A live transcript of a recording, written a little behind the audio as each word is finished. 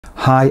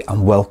Hi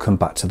and welcome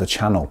back to the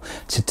channel.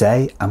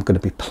 Today I'm going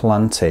to be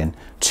planting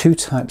two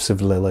types of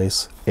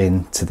lilies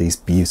into these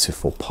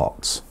beautiful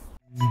pots.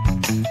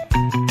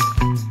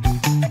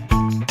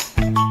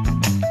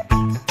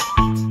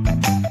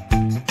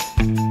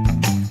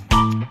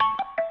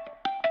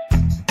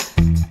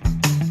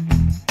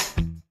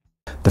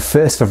 The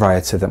first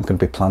variety that I'm going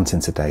to be planting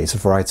today is a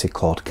variety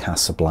called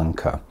Casa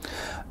Blanca.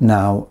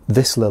 Now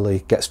this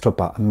lily gets to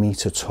about 1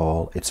 meter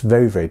tall. It's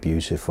very, very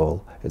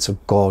beautiful. It's a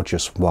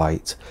gorgeous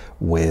white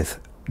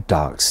with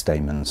dark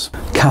stamens.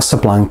 Casa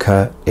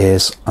Blanca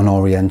is an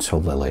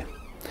Oriental lily.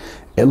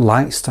 It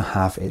likes to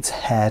have its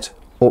head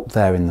up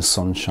there in the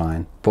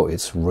sunshine, but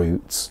its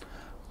roots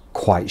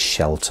quite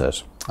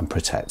sheltered and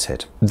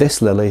protected.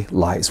 This lily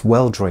likes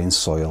well-drained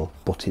soil,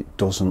 but it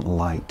doesn't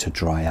like to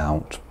dry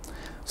out.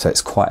 So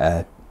it's quite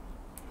a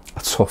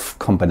tough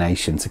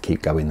combination to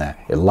keep going there.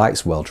 It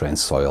likes well-drained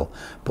soil,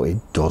 but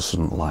it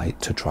doesn't like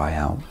to dry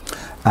out.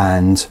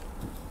 And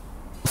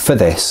for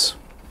this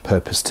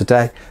purpose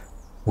today,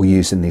 we're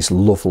using these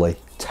lovely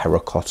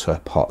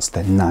terracotta pots.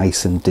 They're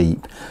nice and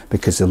deep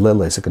because the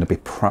lilies are going to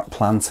be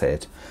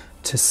planted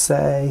to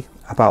say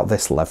about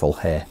this level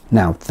here.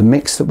 Now, the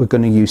mix that we're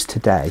going to use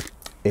today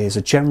is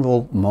a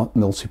general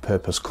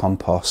multi-purpose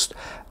compost,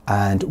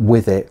 and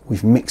with it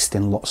we've mixed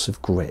in lots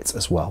of grit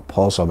as well.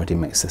 Paul's already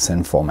mixed this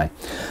in for me,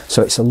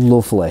 so it's a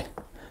lovely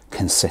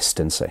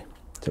consistency.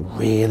 It's a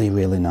really,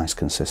 really nice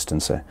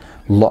consistency.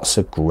 Lots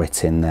of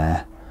grit in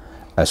there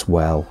as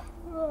well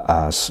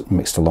as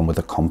mixed along with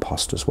the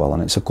compost as well,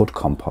 and it's a good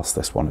compost,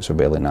 this one. It's a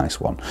really nice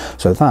one.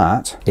 So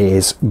that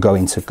is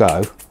going to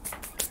go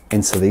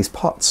into these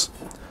pots,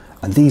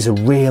 and these are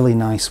really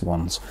nice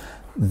ones.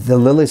 The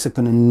lilies are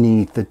going to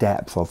need the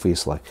depth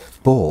obviously,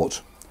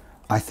 but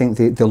I think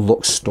they'll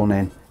look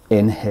stunning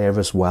in here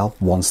as well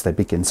once they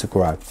begin to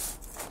grow.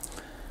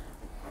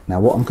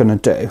 Now what I'm going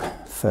to do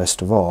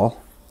first of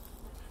all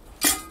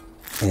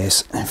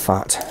is, in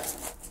fact,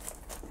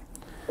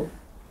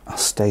 I'll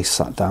stay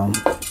sat down.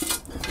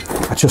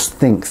 I just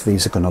think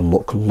these are going to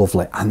look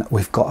lovely, and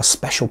we've got a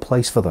special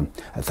place for them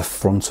at the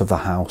front of the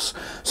house,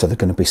 so they're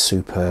going to be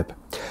superb.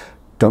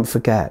 Don't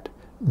forget,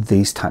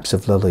 these types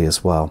of lily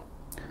as well,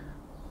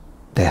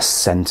 they're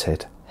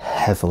scented,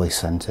 heavily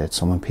scented.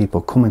 So when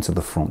people come into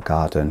the front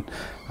garden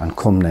and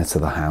come near to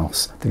the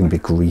house, they're going to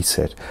be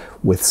greeted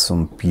with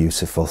some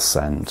beautiful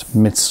scent,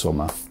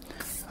 midsummer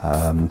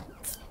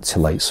to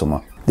late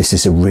summer. This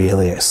is a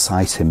really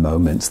exciting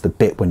moment, the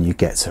bit when you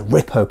get to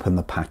rip open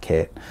the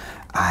packet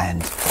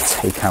and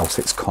take out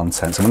its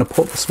contents. I'm going to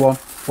put this one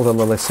or the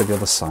lilies to the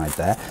other side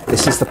there.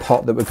 This is the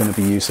pot that we're going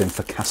to be using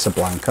for Casa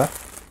Blanca.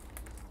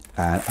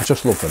 And I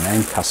just love the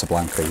name Casa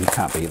Blanca. You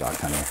can't beat that,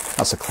 can you?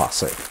 That's a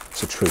classic.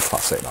 It's a true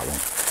classic, that one.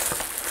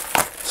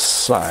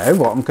 So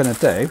what I'm going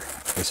to do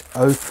is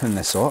open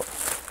this up,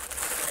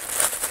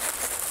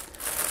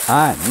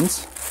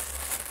 and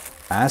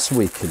as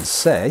we can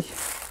see,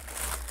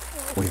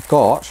 we've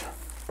got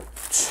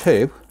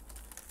two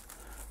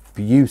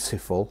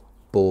beautiful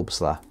bulbs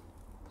there.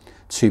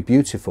 Two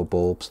beautiful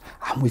bulbs,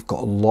 and we've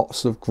got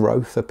lots of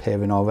growth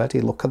appearing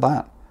already. Look at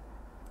that.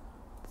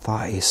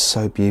 That is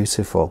so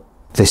beautiful.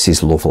 This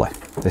is lovely.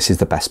 This is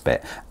the best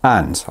bit.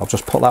 And I'll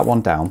just put that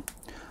one down.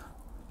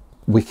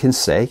 We can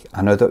see,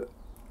 I know that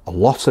a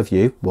lot of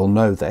you will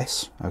know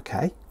this,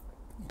 okay?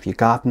 If you're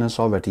gardeners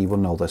already, you will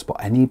know this,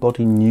 but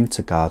anybody new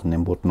to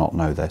gardening would not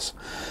know this.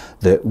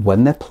 That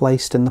when they're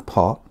placed in the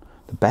pot,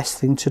 the best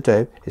thing to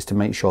do is to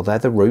make sure they're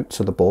the roots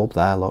of the bulb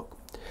there, look.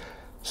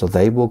 So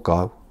they will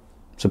go,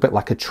 it's a bit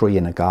like a tree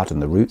in a garden.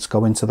 The roots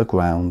go into the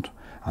ground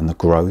and the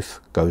growth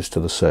goes to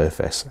the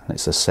surface, and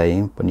it's the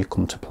same when you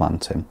come to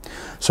planting.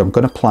 So I'm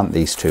going to plant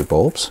these two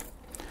bulbs,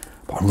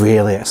 but I'm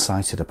really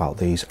excited about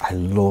these. I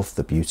love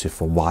the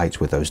beautiful white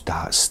with those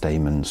dark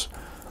stamens.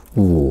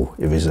 Ooh,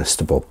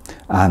 irresistible.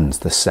 And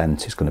the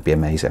scent is going to be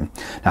amazing.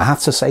 Now I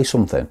have to say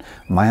something.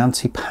 My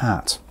Auntie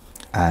Pat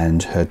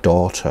and her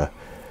daughter,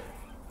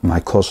 my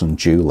cousin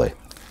Julie,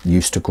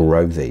 used to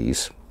grow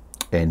these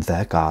in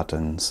their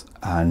gardens,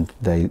 and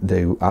they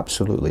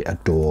absolutely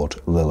adored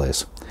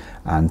lilies.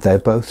 And they're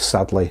both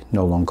sadly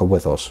no longer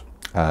with us,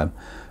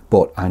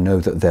 but I know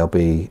that they'll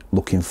be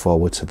looking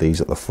forward to these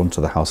at the front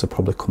of the house. They'll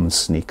probably come and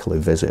sneakily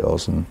visit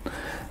us and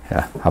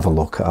have a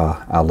look at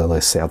our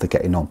lilies, see how they're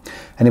getting on.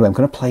 Anyway, I'm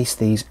going to place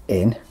these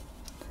in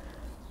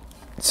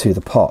to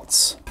the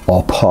pots,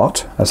 or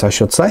pot as I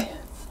should say.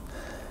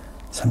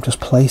 So I'm just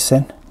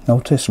placing,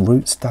 notice,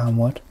 roots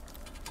downward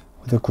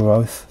with the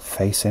growth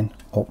facing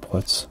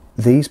upwards.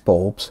 These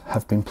bulbs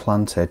have been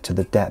planted to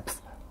the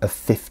depth of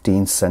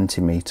 15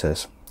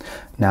 centimeters.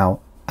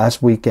 Now,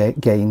 as we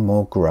gain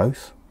more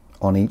growth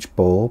on each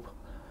bulb,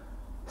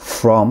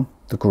 from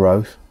the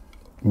growth,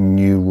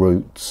 new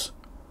roots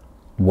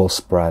will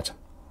spread,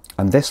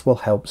 and this will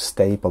help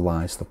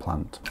stabilize the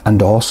plant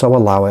and also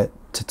allow it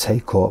to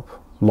take up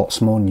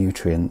lots more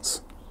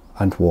nutrients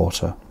and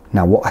water.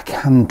 Now, what I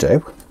can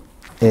do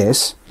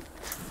is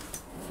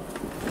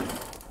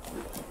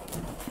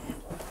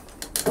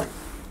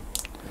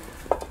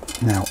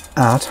now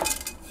add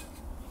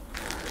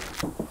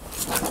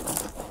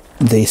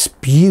this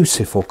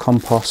beautiful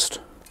compost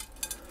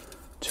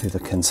to the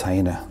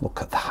container.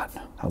 Look at that,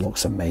 that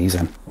looks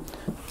amazing.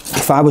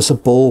 If I was a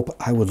bulb,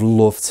 I would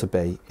love to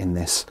be in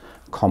this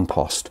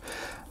compost.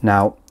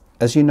 Now,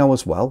 as you know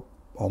as well,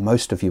 or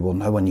most of you will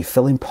know, when you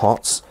fill in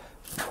pots,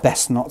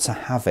 best not to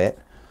have it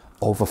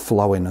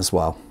overflowing as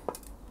well,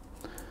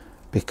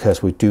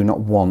 because we do not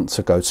want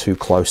to go too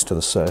close to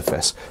the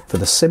surface, for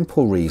the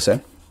simple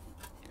reason,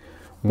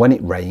 when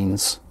it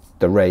rains,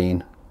 the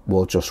rain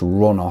will just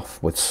run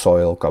off with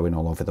soil going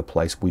all over the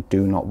place. We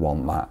do not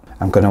want that.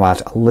 I'm going to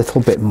add a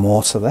little bit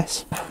more to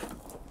this.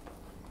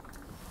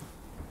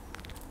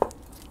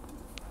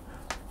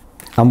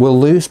 And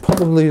we'll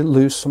probably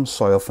lose some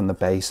soil from the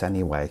base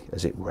anyway,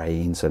 as it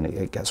rains and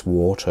it gets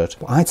watered.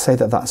 But I'd say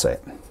that that's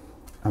it.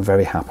 I'm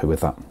very happy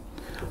with that.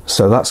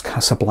 So that's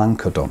Casa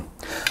Blanca done.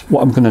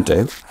 What I'm going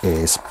to do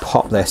is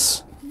pop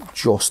this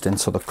just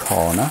into the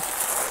corner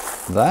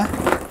there.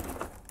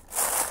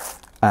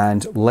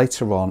 And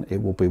later on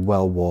it will be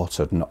well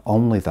watered. Not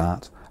only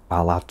that,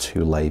 I'll add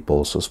 2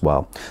 labels as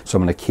well. So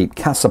I'm going to keep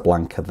Casa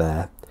Blanca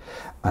there,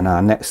 and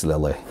our next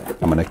lily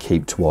I'm going to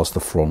keep towards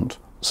the front,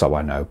 so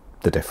I know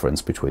the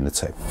difference between the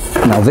two.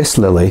 Now this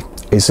lily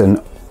is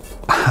a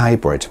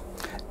hybrid.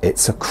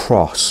 It's a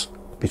cross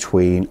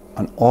between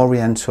an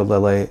Oriental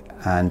lily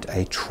and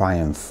a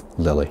Triumph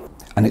lily,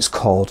 and it's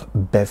called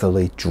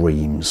Beverly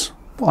Dreams.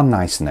 What a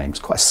nice name, it's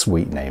quite a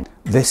sweet name.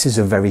 This is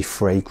a very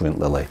fragrant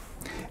lily.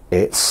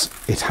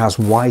 It has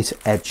white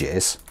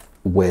edges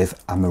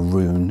with a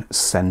maroon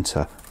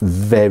center.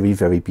 Very,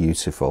 very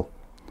beautiful.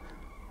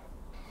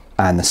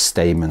 And the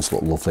stamens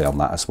look lovely on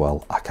that as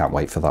well. I can't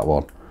wait for that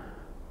one.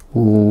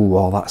 Ooh,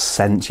 all that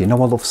scent. You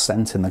know I love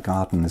scent in the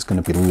garden. There's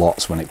going to be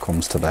lots when it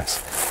comes to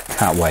this.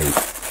 Can't wait.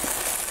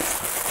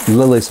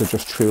 Lilies are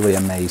just truly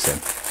amazing.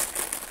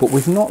 But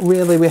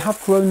we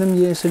have grown them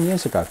years and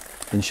years ago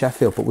in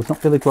Sheffield, but we've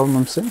not really grown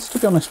them since, to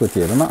be honest with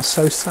you, and that's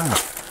so sad.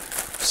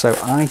 So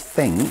I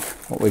think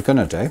what we're going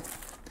to do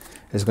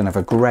is we're going to have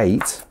a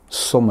great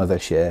summer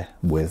this year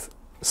with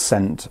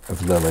scent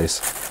of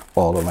lilies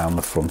all around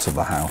the front of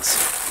the house.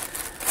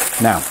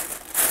 Now,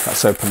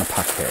 let's open the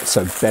packet.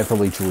 So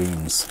Beverly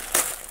Dreams.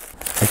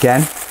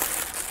 Again,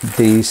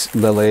 these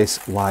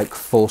lilies like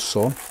full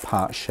sun,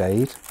 part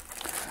shade.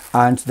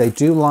 And they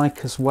do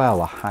like as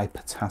well a high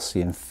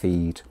potassium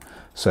feed.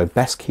 So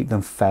best keep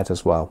them fed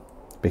as well,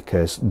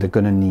 because they're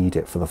going to need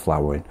it for the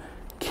flowering.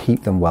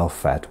 Keep them well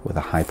fed with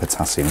a high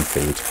potassium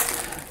feed.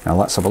 Now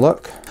let's have a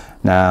look.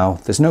 Now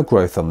there's no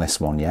growth on this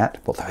one yet,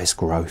 but there is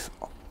growth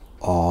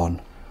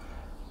on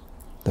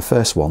the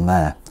first one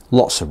there.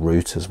 Lots of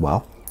root as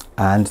well.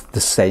 And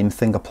the same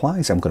thing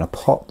applies. I'm going to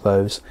pop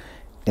those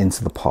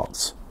into the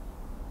pots.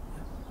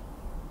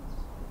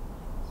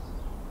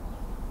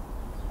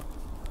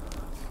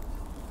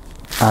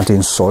 Add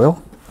in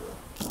soil,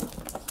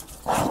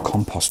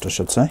 compost I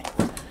should say.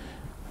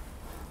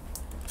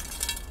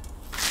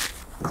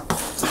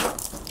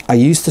 I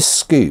use the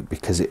scoop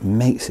because it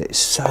makes it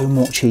so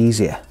much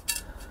easier.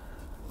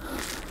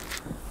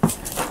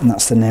 And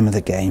that's the name of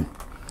the game.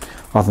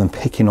 Rather than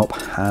picking up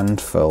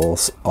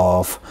handfuls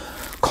of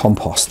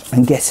compost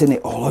and getting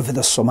it all over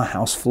the summer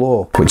house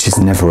floor, which is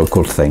never a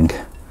good thing.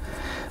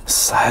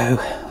 So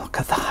look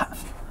at that.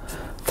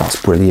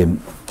 That's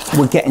brilliant.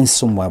 We're getting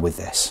somewhere with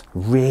this.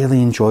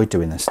 Really enjoyed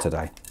doing this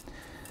today,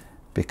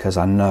 because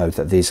I know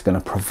that these are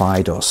going to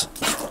provide us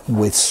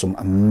with some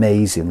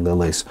amazing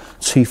lilies,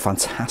 2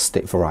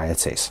 fantastic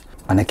varieties.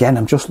 And again,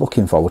 I'm just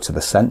looking forward to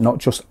the scent, not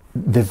just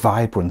the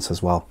vibrance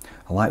as well.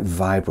 I like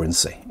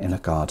vibrancy in a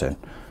garden.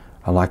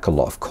 I like a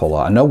lot of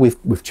colour. I know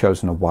we've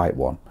chosen a white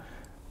one,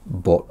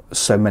 but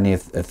so many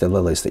of the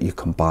lilies that you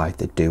can buy,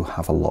 they do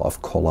have a lot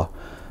of colour,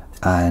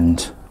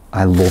 and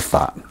I love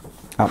that.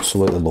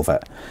 Absolutely love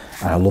it.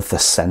 And I love the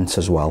scent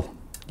as well.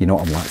 You know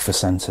what I'm like for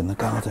scent in the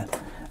garden.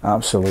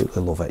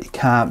 Absolutely love it. You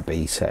can't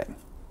beat it.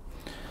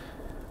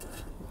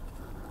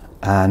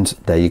 And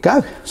there you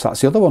go. So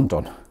that's the other one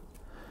done.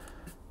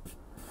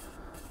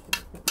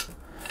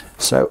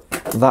 So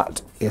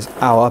that is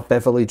our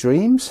Beverly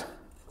Dreams.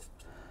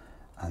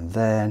 And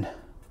then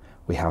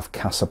we have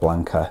Casa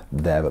Blanca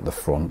there at the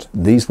front.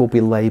 These will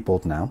be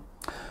labelled now.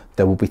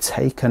 They will be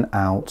taken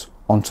out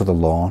onto the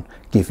lawn,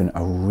 given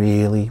a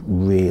really,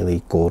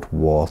 really good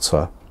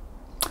water,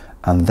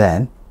 and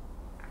then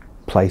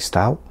placed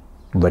out,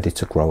 ready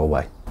to grow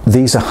away.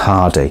 These are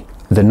hardy.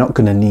 They're not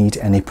going to need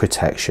any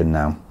protection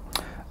now,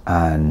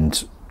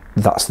 and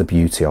that's the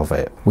beauty of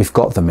it. We've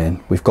got them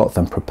in, we've got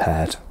them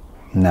prepared.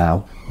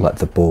 Now let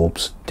the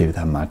bulbs do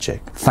their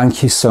magic.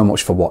 Thank you so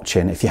much for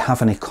watching. If you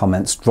have any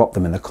comments, drop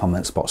them in the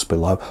comments box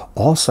below.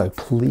 Also,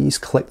 please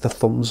click the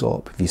thumbs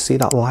up. If you see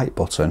that like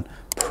button,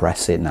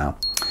 press it now.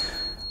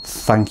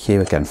 Thank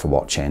you again for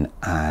watching,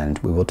 and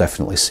we will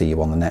definitely see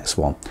you on the next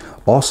one.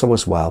 Also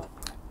as well,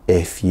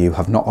 if you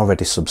have not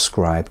already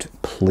subscribed,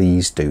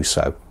 please do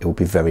so. It will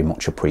be very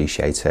much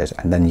appreciated,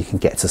 and then you can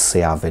get to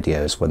see our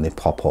videos when they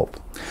pop up.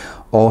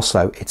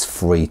 Also, it's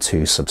free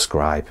to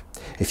subscribe.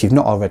 If you've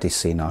not already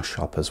seen our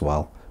shop as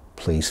well,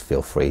 please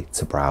feel free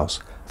to browse.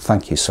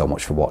 Thank you so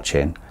much for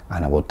watching,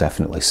 and I will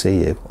definitely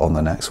see you on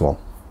the next one.